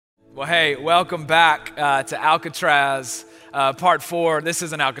Well, hey, welcome back to Alcatraz, part 4. This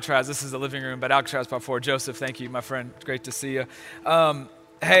isn't Alcatraz, this is the living room, but Alcatraz part 4. Joseph, thank you, my friend. Great to see you.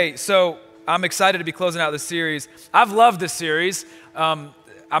 Hey, so I'm excited to be closing out this series. I've loved this series.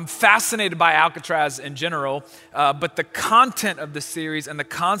 I'm fascinated by Alcatraz in general, but the content of the series and the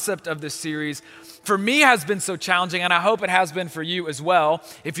concept of this series for me has been so challenging, and I hope it has been for you as well.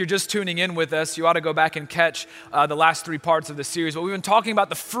 If you're just tuning in with us, you ought to go back and catch the last 3 parts of the series. But we've been talking about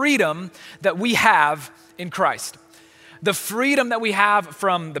the freedom that we have in Christ. The freedom that we have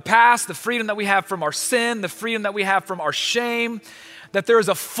from the past, the freedom that we have from our sin, the freedom that we have from our shame, that there is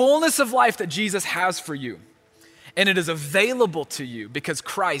a fullness of life that Jesus has for you. And it is available to you because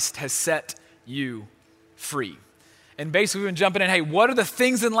Christ has set you free. And basically we've been jumping in, hey, what are the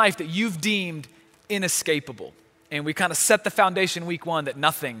things in life that you've deemed inescapable? And we kind of set the foundation week 1 that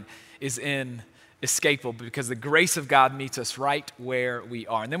nothing is inescapable because the grace of God meets us right where we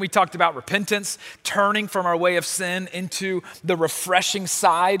are. And then we talked about repentance, turning from our way of sin into the refreshing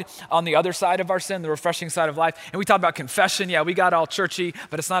side on the other side of our sin, the refreshing side of life. And we talked about confession. Yeah, we got all churchy,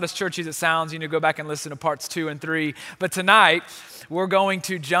 but it's not as churchy as it sounds. You need to go back and listen to parts 2 and 3. But tonight, we're going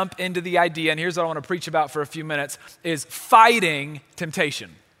to jump into the idea, and here's what I want to preach about for a few minutes, is fighting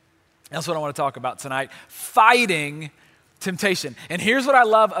temptation. That's what I want to talk about tonight, fighting temptation. And here's what I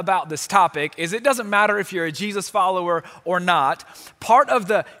love about this topic is it doesn't matter if you're a Jesus follower or not. Part of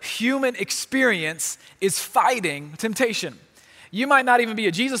the human experience is fighting temptation. You might not even be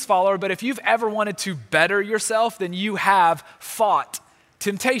a Jesus follower, but if you've ever wanted to better yourself, then you have fought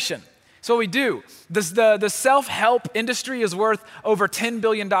temptation. So what we do, the self-help industry is worth over $10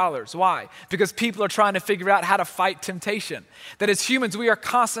 billion. Why? Because people are trying to figure out how to fight temptation. That as humans, we are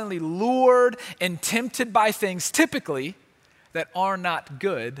constantly lured and tempted by things typically that are not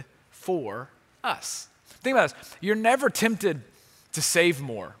good for us. Think about this. You're never tempted to save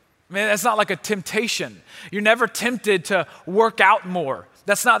more. I mean, that's not like a temptation. You're never tempted to work out more.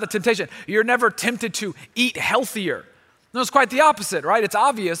 That's not the temptation. You're never tempted to eat healthier. No, it's quite the opposite, right? It's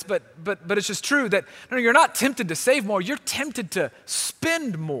obvious, but it's just true that no, you're not tempted to save more. You're tempted to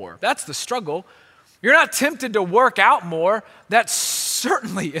spend more. That's the struggle. You're not tempted to work out more. That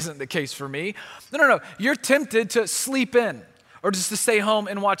certainly isn't the case for me. No. You're tempted to sleep in or just to stay home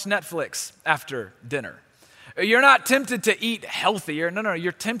and watch Netflix after dinner. You're not tempted to eat healthier. No.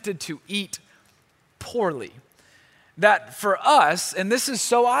 You're tempted to eat poorly. That for us, and this is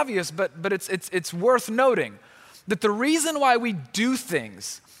so obvious, but it's worth noting, that the reason why we do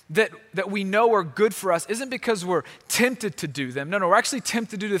things that we know are good for us isn't because we're tempted to do them. No, we're actually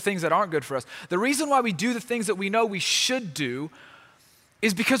tempted to do the things that aren't good for us. The reason why we do the things that we know we should do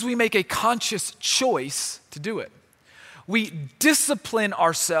is because we make a conscious choice to do it. We discipline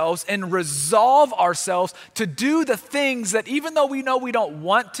ourselves and resolve ourselves to do the things that even though we know we don't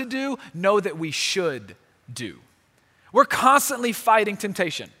want to do, know that we should do. We're constantly fighting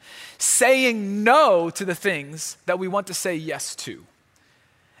temptation, saying no to the things that we want to say yes to,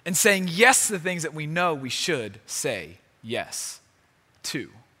 and saying yes to the things that we know we should say yes to.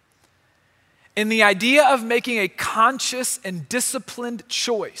 And the idea of making a conscious and disciplined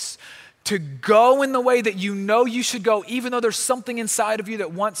choice to go in the way that you know you should go, even though there's something inside of you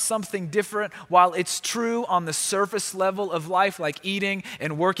that wants something different, while it's true on the surface level of life, like eating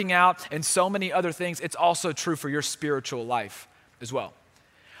and working out and so many other things, it's also true for your spiritual life as well.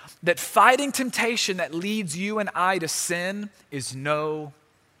 That fighting temptation that leads you and I to sin is no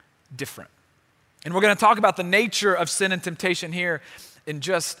different. And we're going to talk about the nature of sin and temptation here in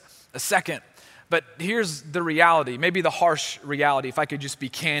just a second. But here's the reality, maybe the harsh reality, if I could just be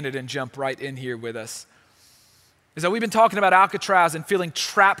candid and jump right in here with us, is that we've been talking about Alcatraz and feeling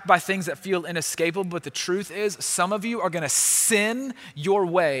trapped by things that feel inescapable, but the truth is some of you are going to sin your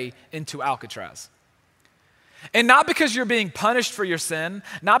way into Alcatraz. And not because you're being punished for your sin,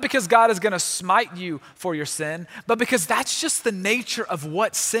 not because God is going to smite you for your sin, but because that's just the nature of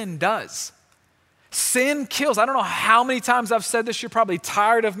what sin does. Sin kills. I don't know how many times I've said this. You're probably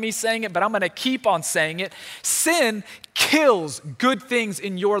tired of me saying it, but I'm going to keep on saying it. Sin kills good things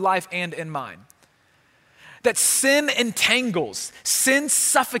in your life and in mine. That sin entangles, sin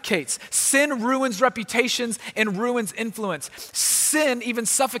suffocates, sin ruins reputations and ruins influence. Sin even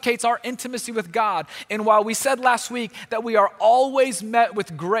suffocates our intimacy with God. And while we said last week that we are always met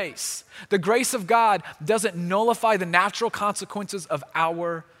with grace, the grace of God doesn't nullify the natural consequences of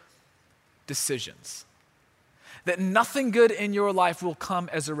our decisions. That nothing good in your life will come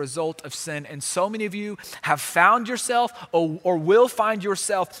as a result of sin. And so many of you have found yourself or will find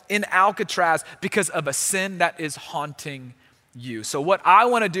yourself in Alcatraz because of a sin that is haunting you. So what I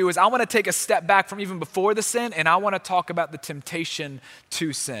want to do is I want to take a step back from even before the sin, and I want to talk about the temptation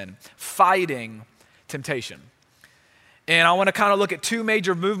to sin, fighting temptation. And I want to kind of look at two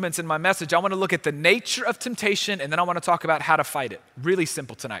major movements in my message. I want to look at the nature of temptation, and then I want to talk about how to fight it. Really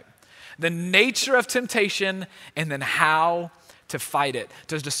simple tonight. The nature of temptation, and then how to fight it.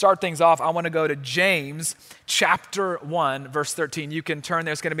 Just to start things off, I want to go to James chapter 1, verse 13. You can turn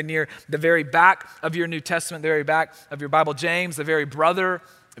there. It's going to be near the very back of your New Testament, the very back of your Bible. James, the very brother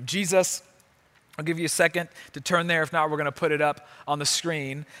of Jesus. I'll give you a second to turn there. If not, we're going to put it up on the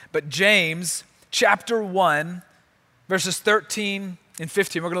screen. But James chapter 1, verses 13 and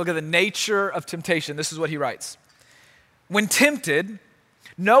 15, we're going to look at the nature of temptation. This is what he writes. When tempted,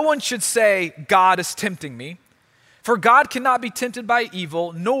 no one should say, God is tempting me. For God cannot be tempted by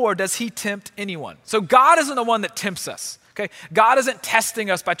evil, nor does he tempt anyone. So God isn't the one that tempts us, okay? God isn't testing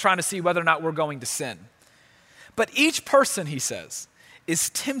us by trying to see whether or not we're going to sin. But each person, he says,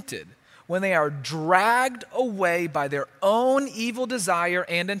 is tempted when they are dragged away by their own evil desire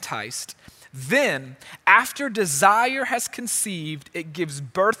and enticed. Then, after desire has conceived, it gives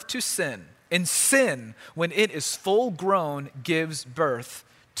birth to sin. And sin, when it is full grown, gives birth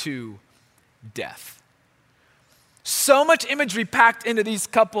to death. So much imagery packed into these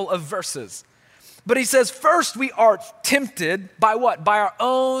couple of verses. But he says, first we are tempted by what? By our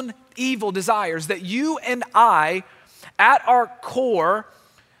own evil desires. That you and I, at our core,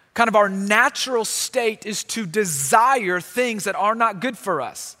 kind of our natural state is to desire things that are not good for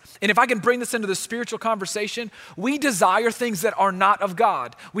us. And if I can bring this into the spiritual conversation, we desire things that are not of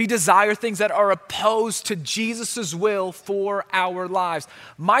God. We desire things that are opposed to Jesus' will for our lives,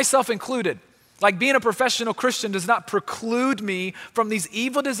 myself included. Like being a professional Christian does not preclude me from these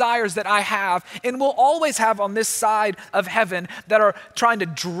evil desires that I have and will always have on this side of heaven that are trying to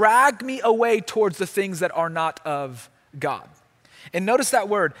drag me away towards the things that are not of God. And notice that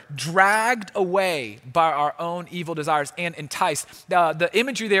word, dragged away by our own evil desires and enticed. The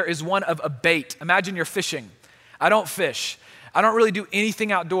imagery there is one of a bait. Imagine you're fishing. I don't fish. I don't really do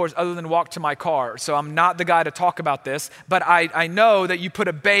anything outdoors other than walk to my car. So I'm not the guy to talk about this, but I know that you put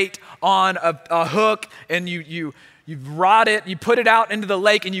a bait on a hook and you rod it, you put it out into the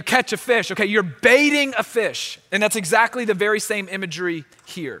lake and you catch a fish. Okay, you're baiting a fish. And that's exactly the very same imagery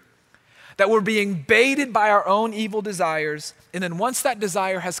here. That we're being baited by our own evil desires. And then once that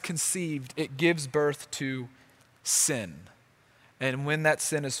desire has conceived, it gives birth to sin. And when that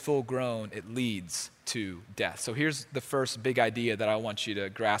sin is full grown, it leads to death. So here's the first big idea that I want you to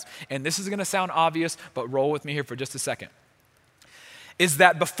grasp. And this is going to sound obvious, but roll with me here for just a second. Is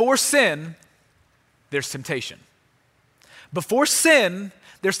that before sin, there's temptation. Before sin,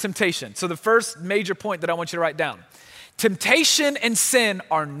 there's temptation. So the first major point that I want you to write down. Temptation and sin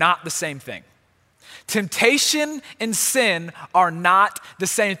are not the same thing. Temptation and sin are not the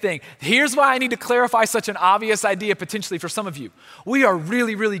same thing. Here's why I need to clarify such an obvious idea potentially for some of you. We are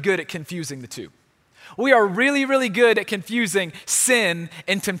really, really good at confusing the two. We are really, really good at confusing sin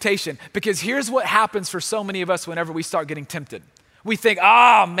and temptation because here's what happens for so many of us whenever we start getting tempted. We think,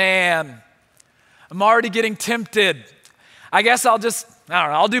 oh man, I'm already getting tempted. I guess I'll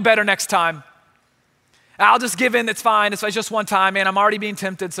do better next time. I'll just give in, it's fine. It's just one time, man. I'm already being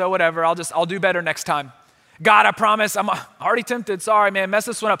tempted, so whatever. I'll do better next time. God, I promise, I'm already tempted. Sorry, man, mess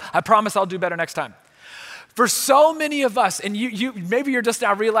this one up. I promise I'll do better next time. For so many of us, and you maybe you're just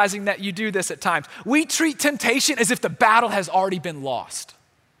now realizing that you do this at times, we treat temptation as if the battle has already been lost.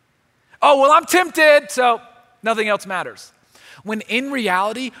 Oh, well, I'm tempted, so nothing else matters. When in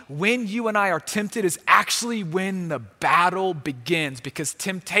reality, when you and I are tempted is actually when the battle begins because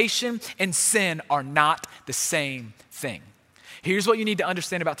temptation and sin are not the same thing. Here's what you need to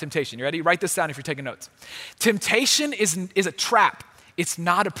understand about temptation. You ready? Write this down if you're taking notes. Temptation is a trap. It's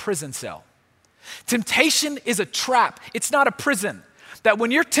not a prison cell. Temptation is a trap. It's not a prison. That when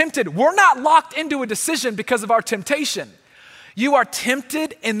you're tempted, we're not locked into a decision because of our temptation. You are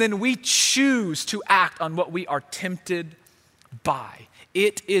tempted and then we choose to act on what we are tempted by.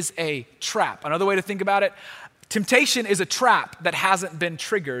 It is a trap. Another way to think about it, temptation is a trap that hasn't been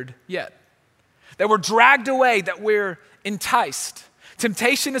triggered yet. That we're dragged away, that we're enticed.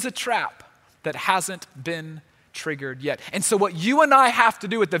 Temptation is a trap that hasn't been triggered yet. And so what you and I have to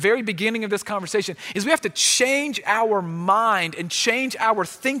do at the very beginning of this conversation is we have to change our mind and change our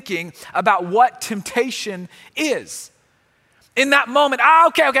thinking about what temptation is. In that moment,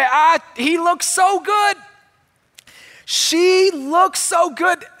 he looks so good. She looks so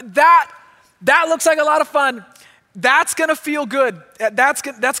good. That looks like a lot of fun. That's gonna feel good. That's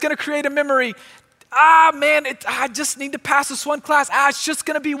gonna create a memory. I just need to pass this one class. It's just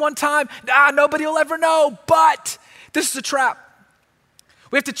gonna be one time. Nobody will ever know. But This is a trap.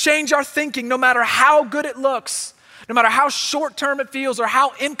 We have to change our thinking no matter how good it looks, no matter how short-term it feels or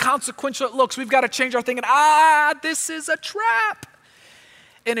how inconsequential it looks. We've got to change our thinking. This is a trap.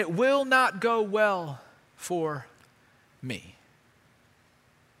 And it will not go well for me.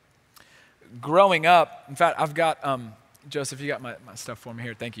 Growing up, in fact, I've got, Joseph, you got my stuff for me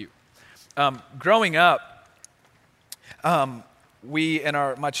here. Thank you. Growing up, we, in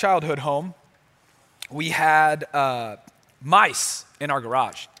my childhood home, we had mice in our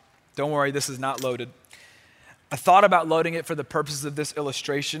garage. Don't worry, this is not loaded. I thought about loading it for the purposes of this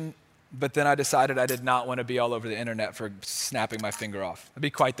illustration, but then I decided I did not want to be all over the internet for snapping my finger off. That'd be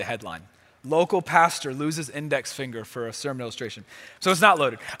quite the headline. Local pastor loses index finger for a sermon illustration. So it's not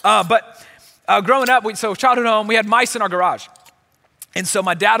loaded. But growing up, so childhood home, we had mice in our garage. And so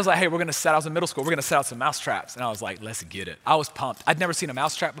my dad was like, hey, I was in middle school, we're going to set out some mouse traps. And I was like, let's get it. I was pumped. I'd never seen a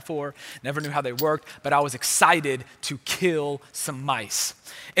mouse trap before, never knew how they worked, but I was excited to kill some mice.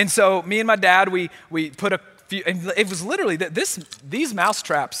 And so me and my dad, we put a few, and it was literally, these mouse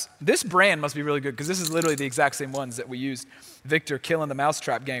traps, this brand must be really good because this is literally the exact same ones that we used Victor killing the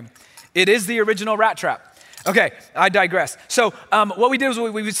mousetrap game. It is the original rat trap. Okay, I digress. So what we did was we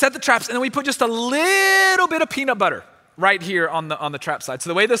would set the traps and then we put just a little bit of peanut butter right here on the trap side. So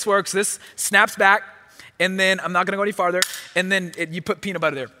the way this works, this snaps back, and then I'm not gonna go any farther, and then you put peanut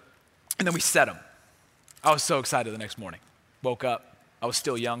butter there, and then we set them. I was so excited the next morning. Woke up, I was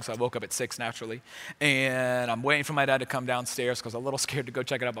still young, so I woke up at 6 naturally, and I'm waiting for my dad to come downstairs because I was a little scared to go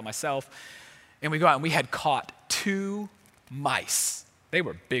check it out by myself, and we go out, and we had caught 2 mice. They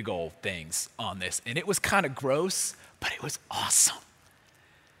were big old things on this, and it was kind of gross, but it was awesome.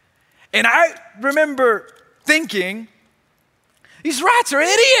 And I remember thinking, these rats are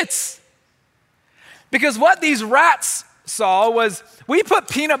idiots. Because what these rats saw was we put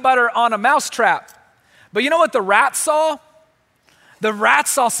peanut butter on a mouse trap. But you know what the rats saw? The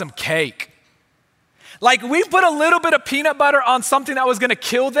rats saw some cake. Like we put a little bit of peanut butter on something that was gonna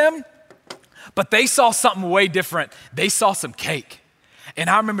kill them, but they saw something way different. They saw some cake. And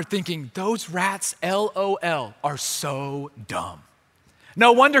I remember thinking, those rats, LOL, are so dumb.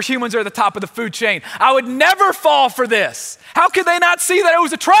 No wonder humans are at the top of the food chain. I would never fall for this. How could they not see that it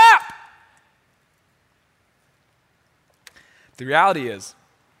was a trap? The reality is,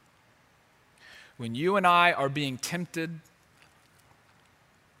 when you and I are being tempted,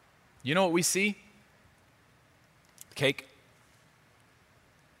 you know what we see? Cake.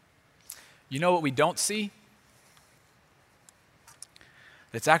 You know what we don't see?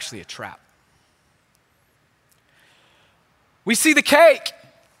 It's actually a trap. We see the cake,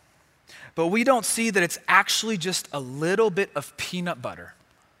 but we don't see that it's actually just a little bit of peanut butter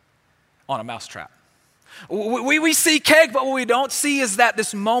on a mousetrap. We see cake, but what we don't see is that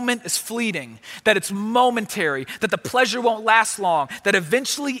this moment is fleeting, that it's momentary, that the pleasure won't last long, that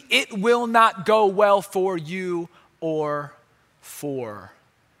eventually it will not go well for you or for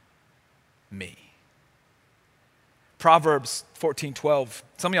me. Proverbs 14:12.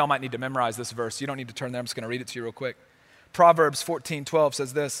 Some of y'all might need to memorize this verse. You don't need to turn there. I'm just going to read it to you real quick. Proverbs 14:12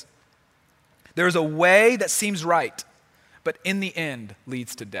 says this: there is a way that seems right, but in the end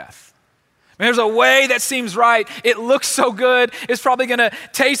leads to death. There's a way that seems right. It looks so good. It's probably going to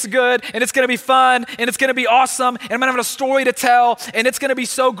taste good, and it's going to be fun, and it's going to be awesome, and I'm going to have a story to tell, and it's going to be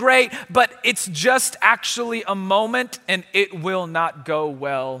so great, but it's just actually a moment, and it will not go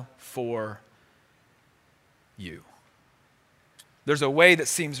well for you. There's a way that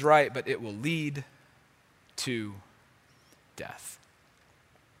seems right, but it will lead to death.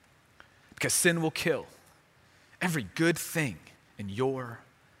 Because sin will kill every good thing in your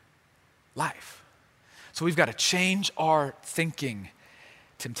life. So we've got to change our thinking.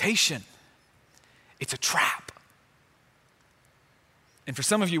 Temptation, it's a trap. And for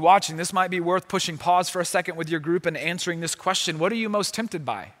some of you watching, this might be worth pushing pause for a second with your group and answering this question: what are you most tempted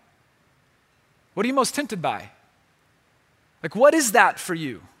by? What are you most tempted by? Like, what is that for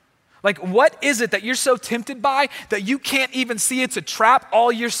you? Like, what is it that you're so tempted by that you can't even see it's a trap?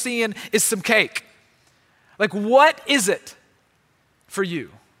 All you're seeing is some cake. Like, what is it for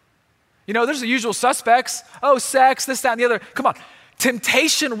you? You know, there's the usual suspects. Oh, sex, this, that, and the other. Come on.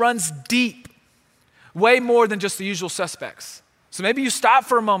 Temptation runs deep, way more than just the usual suspects. So maybe you stop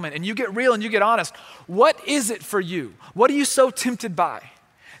for a moment and you get real and you get honest. What is it for you? What are you so tempted by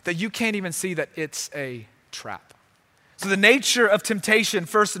that you can't even see that it's a trap? So the nature of temptation,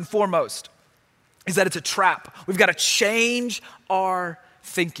 first and foremost, is that it's a trap. We've got to change our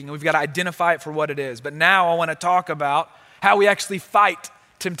thinking. We've got to identify it for what it is. But now I want to talk about how we actually fight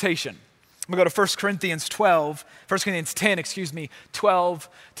temptation. I'm gonna go to 1 Corinthians 10, 12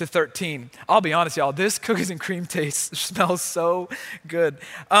 to 13. I'll be honest, y'all, this cookies and cream taste smells so good.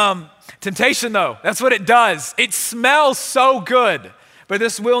 Temptation though, that's what it does. It smells so good, but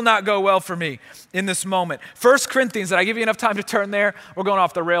this will not go well for me in this moment. 1 Corinthians, did I give you enough time to turn there? We're going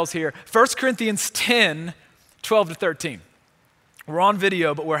off the rails here. 1 Corinthians 10, 12 to 13. We're on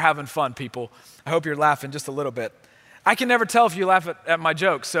video, but we're having fun, people. I hope you're laughing just a little bit. I can never tell if you laugh at my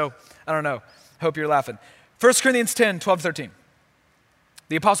jokes, so I don't know. Hope you're laughing. 1 Corinthians 10, 12, 13.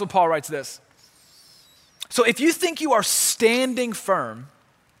 The Apostle Paul writes this. So if you think you are standing firm,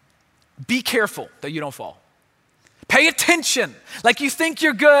 be careful that you don't fall. Pay attention. Like you think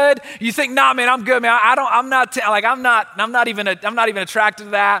you're good. You think, nah, man, I'm good, man. I'm not even attracted to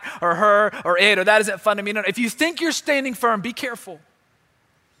that or her or it or that isn't fun to me. No, if you think you're standing firm, be careful.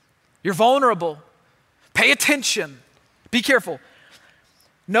 You're vulnerable. Pay attention. Be careful.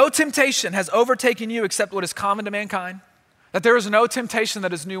 No temptation has overtaken you except what is common to mankind, that there is no temptation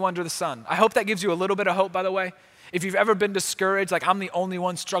that is new under the sun. I hope that gives you a little bit of hope, by the way. If you've ever been discouraged, like I'm the only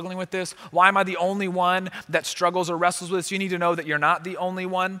one struggling with this, why am I the only one that struggles or wrestles with this? You need to know that you're not the only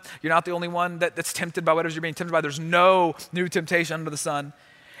one. You're not the only one that's tempted by whatever you're being tempted by. There's no new temptation under the sun.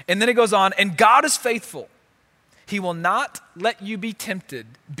 And then it goes on, and God is faithful. He will not let you be tempted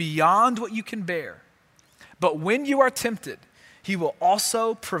beyond what you can bear. But when you are tempted, he will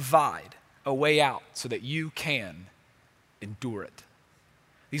also provide a way out so that you can endure it.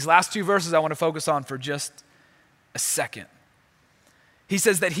 These last two verses I want to focus on for just a second. He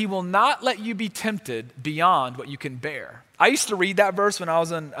says that he will not let you be tempted beyond what you can bear. I used to read that verse when I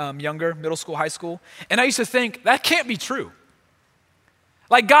was in younger, middle school, high school, and I used to think, that can't be true.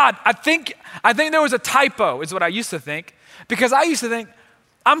 Like God, I think there was a typo is what I used to think, because I used to think,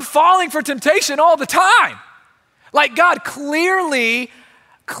 I'm falling for temptation all the time. Like God, clearly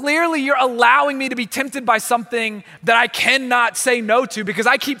you're allowing me to be tempted by something that I cannot say no to because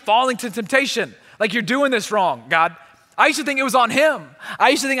I keep falling to temptation. Like you're doing this wrong, God. I used to think it was on him. I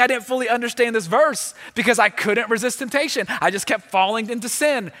used to think I didn't fully understand this verse because I couldn't resist temptation. I just kept falling into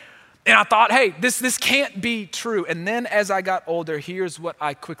sin. And I thought, hey, this can't be true. And then as I got older, here's what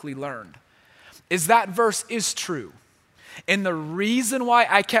I quickly learned, is that verse is true. And the reason why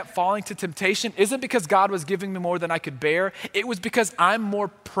I kept falling to temptation isn't because God was giving me more than I could bear. It was because I'm more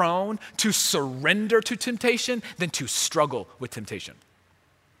prone to surrender to temptation than to struggle with temptation.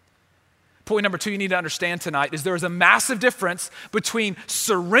 Point number 2 you need to understand tonight is there is a massive difference between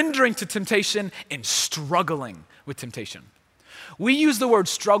surrendering to temptation and struggling with temptation. We use the word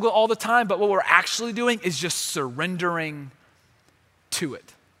struggle all the time, but what we're actually doing is just surrendering to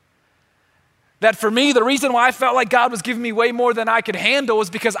it. That for me, the reason why I felt like God was giving me way more than I could handle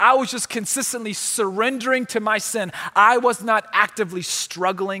was because I was just consistently surrendering to my sin. I was not actively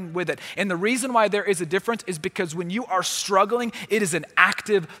struggling with it. And the reason why there is a difference is because when you are struggling, it is an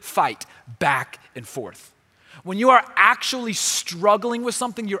active fight back and forth. When you are actually struggling with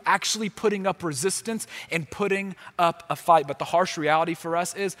something, you're actually putting up resistance and putting up a fight. But the harsh reality for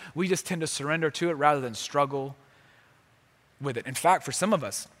us is we just tend to surrender to it rather than struggle with it. In fact, for some of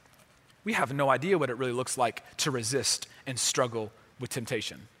us, we have no idea what it really looks like to resist and struggle with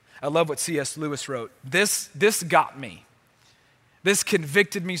temptation. I love what C.S. Lewis wrote. This got me. This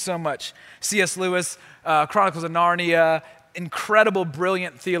convicted me so much. C.S. Lewis, Chronicles of Narnia, incredible,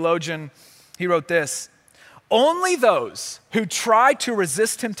 brilliant theologian. He wrote this: only those who try to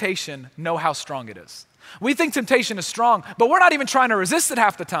resist temptation know how strong it is. We think temptation is strong, but we're not even trying to resist it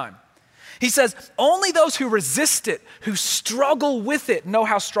half the time. He says, only those who resist it, who struggle with it, know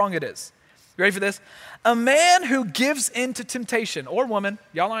how strong it is. You ready for this? A man who gives in to temptation, or woman,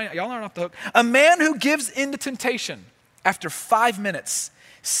 y'all aren't off the hook. A man who gives in to temptation after 5 minutes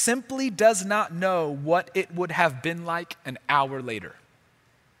simply does not know what it would have been like an hour later.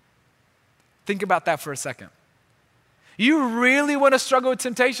 Think about that for a second. You really want to struggle with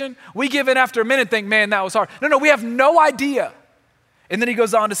temptation? We give in after a minute and think, man, that was hard. No, we have no idea. And then he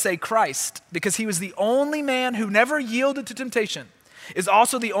goes on to say Christ, because he was the only man who never yielded to temptation, is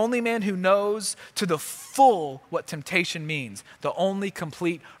also the only man who knows to the full what temptation means, the only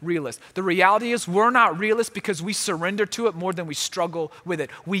complete realist. The reality is we're not realists because we surrender to it more than we struggle with it.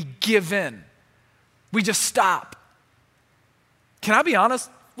 We give in. We just stop. Can I be honest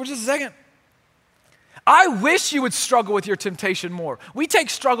for just a second? I wish you would struggle with your temptation more. We take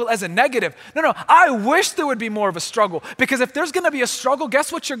struggle as a negative. No, I wish there would be more of a struggle, because if there's gonna be a struggle,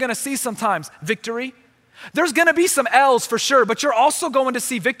 guess what you're gonna see sometimes? Victory. There's gonna be some L's for sure, but you're also going to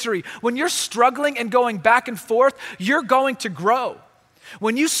see victory. When you're struggling and going back and forth, you're going to grow.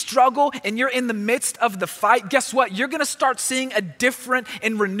 When you struggle and you're in the midst of the fight, guess what? You're gonna start seeing a different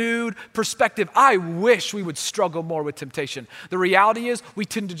and renewed perspective. I wish we would struggle more with temptation. The reality is we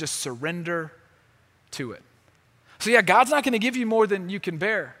tend to just surrender to it. So yeah, God's not gonna give you more than you can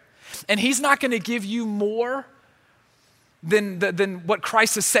bear. And he's not gonna give you more than what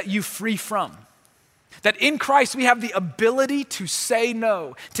Christ has set you free from. That in Christ we have the ability to say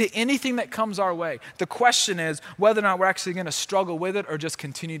no to anything that comes our way. The question is whether or not we're actually gonna struggle with it or just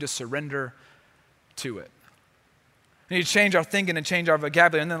continue to surrender to it. We need to change our thinking and change our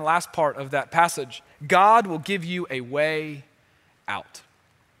vocabulary. And then the last part of that passage, God will give you a way out.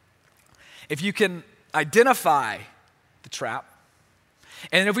 If you can identify the trap,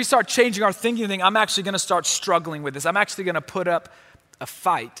 and if we start changing our thinking, think, I'm actually gonna start struggling with this, I'm actually gonna put up a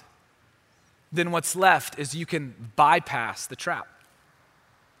fight, then what's left is you can bypass the trap.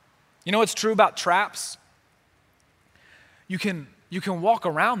 You know what's true about traps? You can walk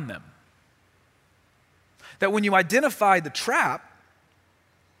around them. That when you identify the trap,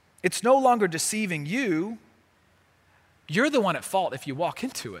 it's no longer deceiving you. You're the one at fault if you walk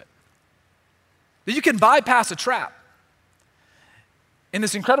into it. That you can bypass a trap. And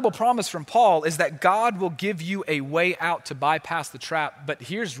this incredible promise from Paul is that God will give you a way out to bypass the trap. But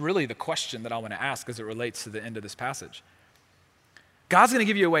here's really the question that I want to ask as it relates to the end of this passage. God's going to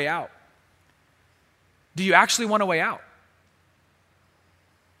give you a way out. Do you actually want a way out?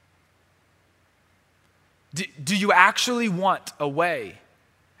 Do you actually want a way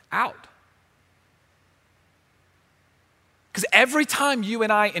out? Because every time you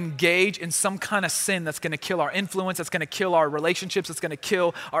and I engage in some kind of sin that's going to kill our influence, that's going to kill our relationships, that's going to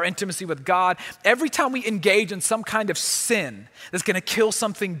kill our intimacy with God, every time we engage in some kind of sin that's going to kill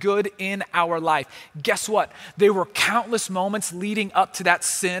something good in our life, guess what? There were countless moments leading up to that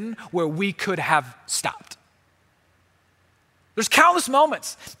sin where we could have stopped. There's countless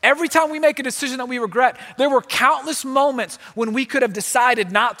moments. Every time we make a decision that we regret, there were countless moments when we could have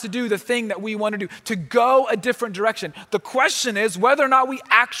decided not to do the thing that we want to do, to go a different direction. The question is whether or not we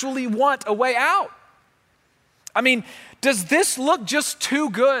actually want a way out. I mean, does this look just too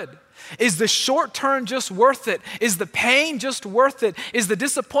good? Is the short term just worth it? Is the pain just worth it? Is the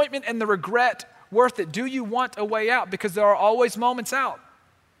disappointment and the regret worth it? Do you want a way out? Because there are always moments out.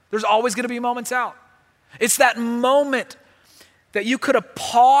 There's always going to be moments out. It's that moment that you could have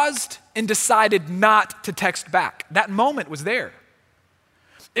paused and decided not to text back. That moment was there.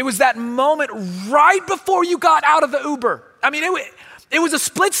 It was that moment right before you got out of the Uber. I mean, it was a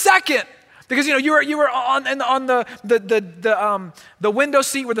split second because you were on the window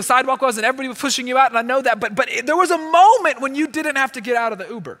seat where the sidewalk was, and everybody was pushing you out. And I know that, but there was a moment when you didn't have to get out of the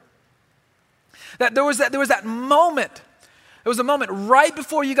Uber. That there was that moment. It was a moment right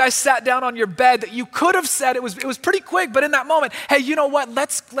before you guys sat down on your bed that you could have said, it was pretty quick, but in that moment, hey, you know what?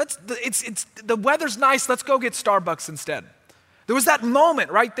 The weather's nice. Let's go get Starbucks instead. There was that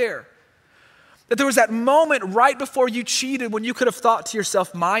moment right there. That there was that moment right before you cheated when you could have thought to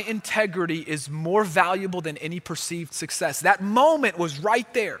yourself, my integrity is more valuable than any perceived success. That moment was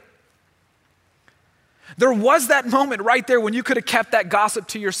right there. There was that moment right there when you could have kept that gossip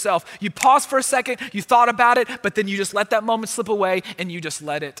to yourself. You paused for a second, you thought about it, but then you just let that moment slip away and you just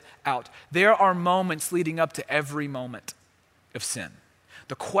let it out. There are moments leading up to every moment of sin.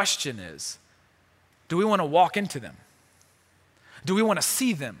 The question is, do we want to walk into them? Do we want to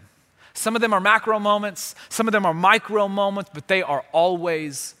see them? Some of them are macro moments, some of them are micro moments, but they are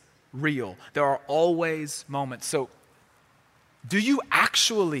always real. There are always moments. So, do you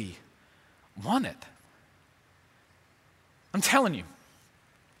actually want it? I'm telling you.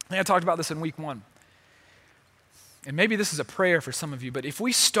 I think I talked about this in week 1. And maybe this is a prayer for some of you, but if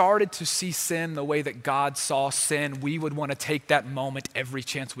we started to see sin the way that God saw sin, we would want to take that moment every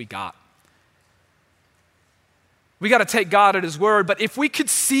chance we got. We got to take God at his word, but if we could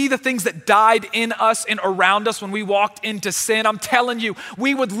see the things that died in us and around us when we walked into sin, I'm telling you,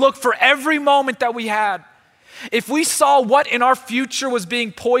 we would look for every moment that we had. If we saw what in our future was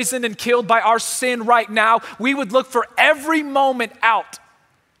being poisoned and killed by our sin right now, we would look for every moment out.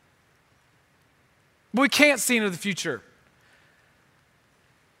 But we can't see into the future.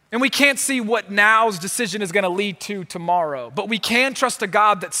 And we can't see what now's decision is going to lead to tomorrow. But we can trust a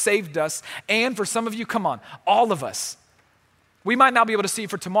God that saved us. And for some of you, come on, all of us, we might not be able to see it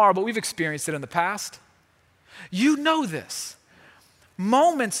for tomorrow, but we've experienced it in the past. You know this.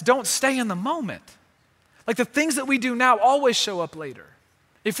 Moments don't stay in the moment. Like the things that we do now always show up later.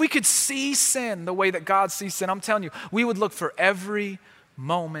 If we could see sin the way that God sees sin, I'm telling you, we would look for every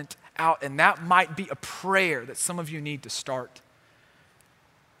moment out. And that might be a prayer that some of you need to start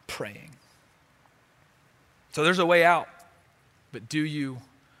praying. So there's a way out. but do you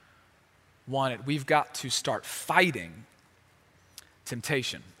want it? We've got to start fighting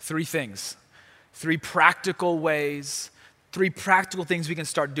temptation. 3 things, 3 practical ways, 3 practical things we can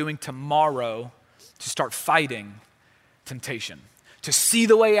start doing tomorrow to start fighting temptation, to see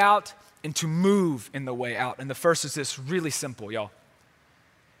the way out and to move in the way out. And the first is this, really simple, y'all.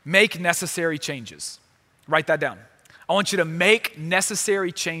 Make necessary changes. Write that down. I want you to make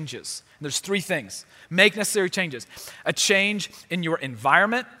necessary changes. And there's 3 things. Make necessary changes. A change in your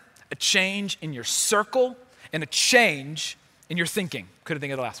environment, a change in your circle, and a change in your thinking. Couldn't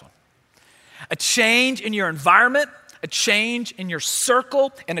think of the last one. A change in your environment, a change in your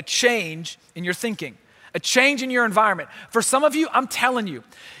circle, and a change in your thinking. A change in your environment. For some of you, I'm telling you,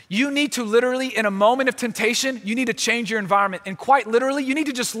 you need to literally, in a moment of temptation, you need to change your environment. And quite literally, you need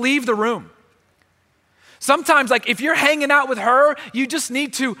to just leave the room. Sometimes, like if you're hanging out with her, you just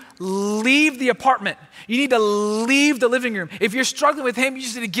need to leave the apartment. You need to leave the living room. If you're struggling with him, you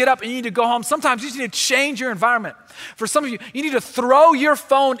just need to get up and you need to go home. Sometimes you just need to change your environment. For some of you, you need to throw your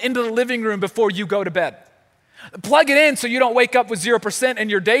phone into the living room before you go to bed. Plug it in so you don't wake up with 0% and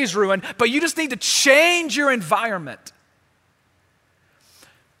your day's ruined, but you just need to change your environment.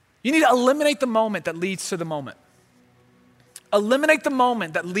 You need to eliminate the moment that leads to the moment. Eliminate the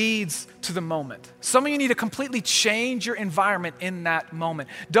moment that leads to the moment. Some of you need to completely change your environment in that moment.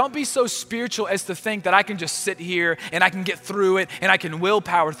 Don't be so spiritual as to think that I can just sit here and I can get through it and I can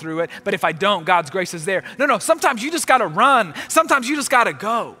willpower through it, but if I don't, God's grace is there. No, sometimes you just gotta run. Sometimes you just gotta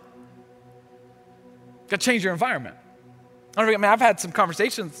go. Gotta change your environment. I've had some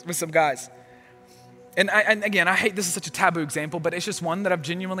conversations with some guys. And again, I hate this is such a taboo example, but it's just one that I've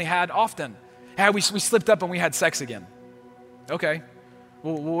genuinely had often. We slipped up and we had sex again. Okay,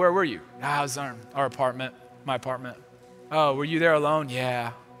 well, where were you? I was in our apartment, my apartment. Oh, were you there alone?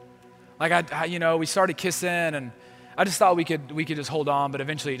 Yeah. Like we started kissing and I just thought we could just hold on, but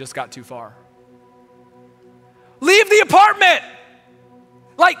eventually it just got too far. Leave the apartment.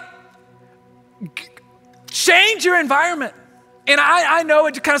 Like, change your environment. And I know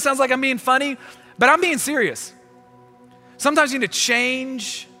it kind of sounds like I'm being funny, but I'm being serious. Sometimes you need to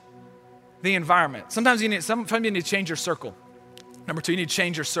change the environment. Sometimes you need to change your circle. Number 2, you need to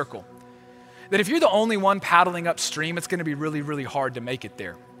change your circle. That if you're the only one paddling upstream, it's gonna be really, really hard to make it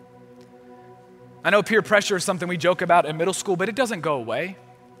there. I know peer pressure is something we joke about in middle school, but it doesn't go away.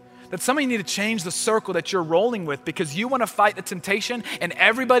 That some of you need to change the circle that you're rolling with because you wanna fight the temptation and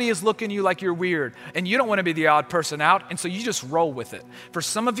everybody is looking at you like you're weird and you don't wanna be the odd person out, and so you just roll with it. For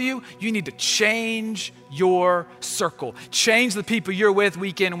some of you, you need to change your circle. Change the people you're with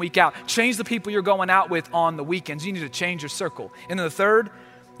week in and week out. Change the people you're going out with on the weekends. You need to change your circle. And then the third,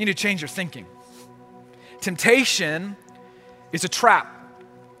 you need to change your thinking. Temptation is a trap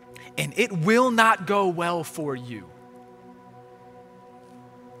and it will not go well for you.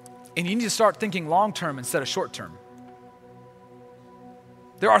 And you need to start thinking long-term instead of short-term.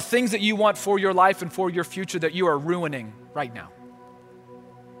 There are things that you want for your life and for your future that you are ruining right now.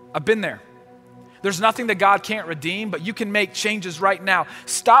 I've been there. There's nothing that God can't redeem, but you can make changes right now.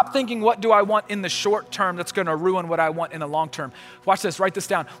 Stop thinking, what do I want in the short term that's gonna ruin what I want in the long term. Watch this, write this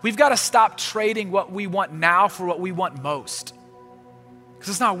down. We've gotta stop trading what we want now for what we want most, because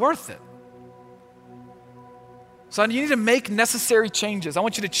it's not worth it. So you need to make necessary changes. I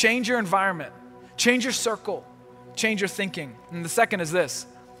want you to change your environment, change your circle, change your thinking. And the second is this: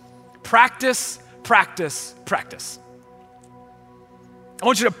 practice, practice, practice. I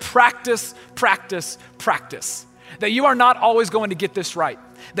want you to practice, practice, practice. That you are not always going to get this right.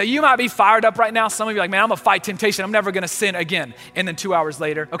 That you might be fired up right now. Some of you are like, man, I'm gonna fight temptation. I'm never gonna sin again. And then 2 hours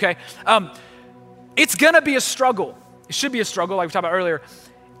later, okay? It's gonna be a struggle. It should be a struggle, like we talked about earlier.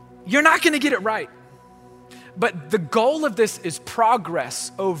 You're not gonna get it right. But the goal of this is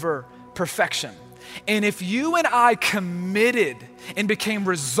progress over perfection. And if you and I committed and became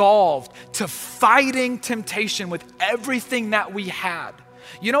resolved to fighting temptation with everything that we had,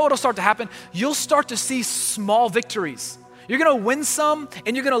 you know what'll start to happen? You'll start to see small victories. You're gonna win some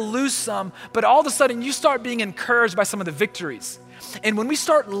and you're gonna lose some, but all of a sudden you start being encouraged by some of the victories. And when we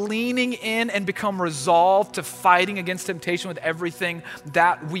start leaning in and become resolved to fighting against temptation with everything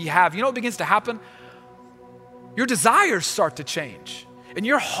that we have, you know what begins to happen? Your desires start to change and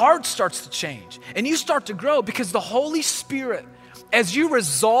your heart starts to change and you start to grow, because the Holy Spirit, as you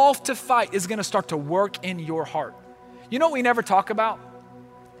resolve to fight, is gonna start to work in your heart. You know what we never talk about?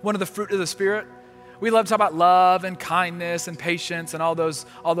 One of the fruit of the Spirit? We love to talk about love and kindness and patience and all those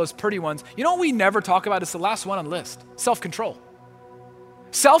pretty ones. You know what we never talk about? It's the last one on the list: self-control.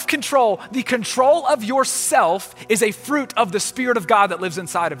 Self-control, the control of yourself, is a fruit of the Spirit of God that lives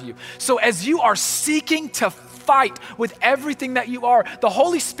inside of you. So as you are seeking to fight with everything that you are, the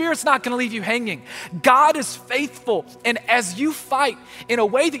Holy Spirit's not going to leave you hanging. God is faithful. And as you fight in a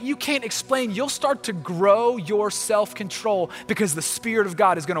way that you can't explain, you'll start to grow your self-control because the Spirit of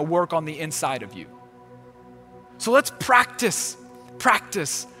God is going to work on the inside of you. So let's practice,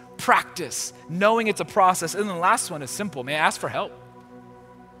 knowing it's a process. And then the last one is simple, man. Ask for help.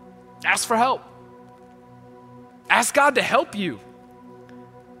 Ask for help. Ask God to help you.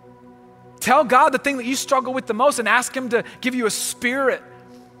 Tell God the thing that you struggle with the most and ask him to give you a spirit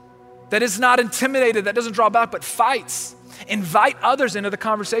that is not intimidated, that doesn't draw back, but fights. Invite others into the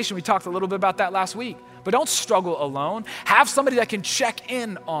conversation. We talked a little bit about that last week. But don't struggle alone. Have somebody that can check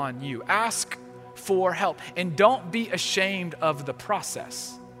in on you. Ask for help. And don't be ashamed of the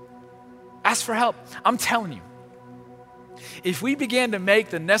process. Ask for help. I'm telling you, if we began to make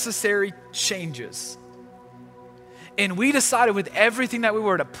the necessary changes and we decided with everything that we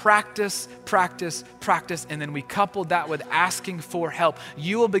were to practice, and then we coupled that with asking for help,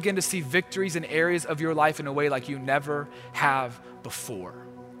 you will begin to see victories in areas of your life in a way like you never have before.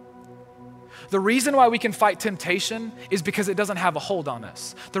 The reason why we can fight temptation is because it doesn't have a hold on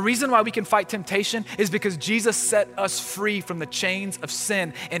us. The reason why we can fight temptation is because Jesus set us free from the chains of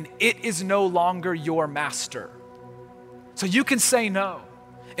sin, and it is no longer your master. So you can say no,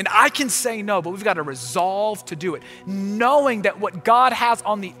 and I can say no, but we've got to resolve to do it, knowing that what God has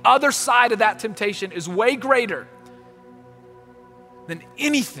on the other side of that temptation is way greater than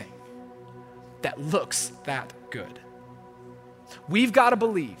anything that looks that good. We've got to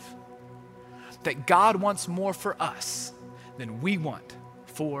believe that God wants more for us than we want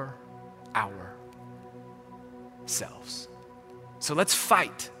for ourselves. So let's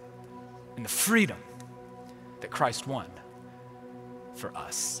fight in the freedom that Christ won for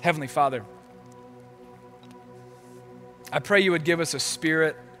us. Heavenly Father, I pray you would give us a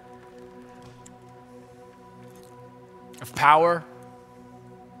spirit of power,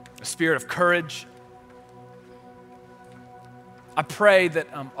 a spirit of courage. I pray that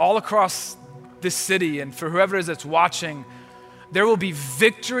all across this city and for whoever it is that's watching, there will be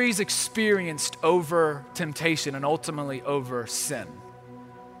victories experienced over temptation and ultimately over sin.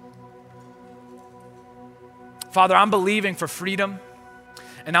 Father, I'm believing for freedom,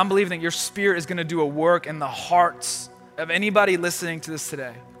 and I'm believing that your Spirit is going to do a work in the hearts of anybody listening to this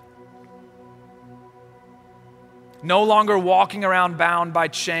today. No longer walking around bound by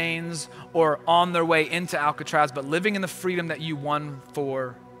chains or on their way into Alcatraz, but living in the freedom that you won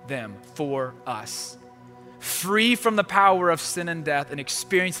for them, for us. Free from the power of sin and death and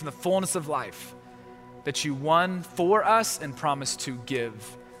experiencing the fullness of life that you won for us and promised to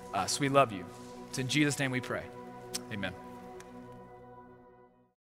give us. We love you. It's in Jesus' name we pray. Amen.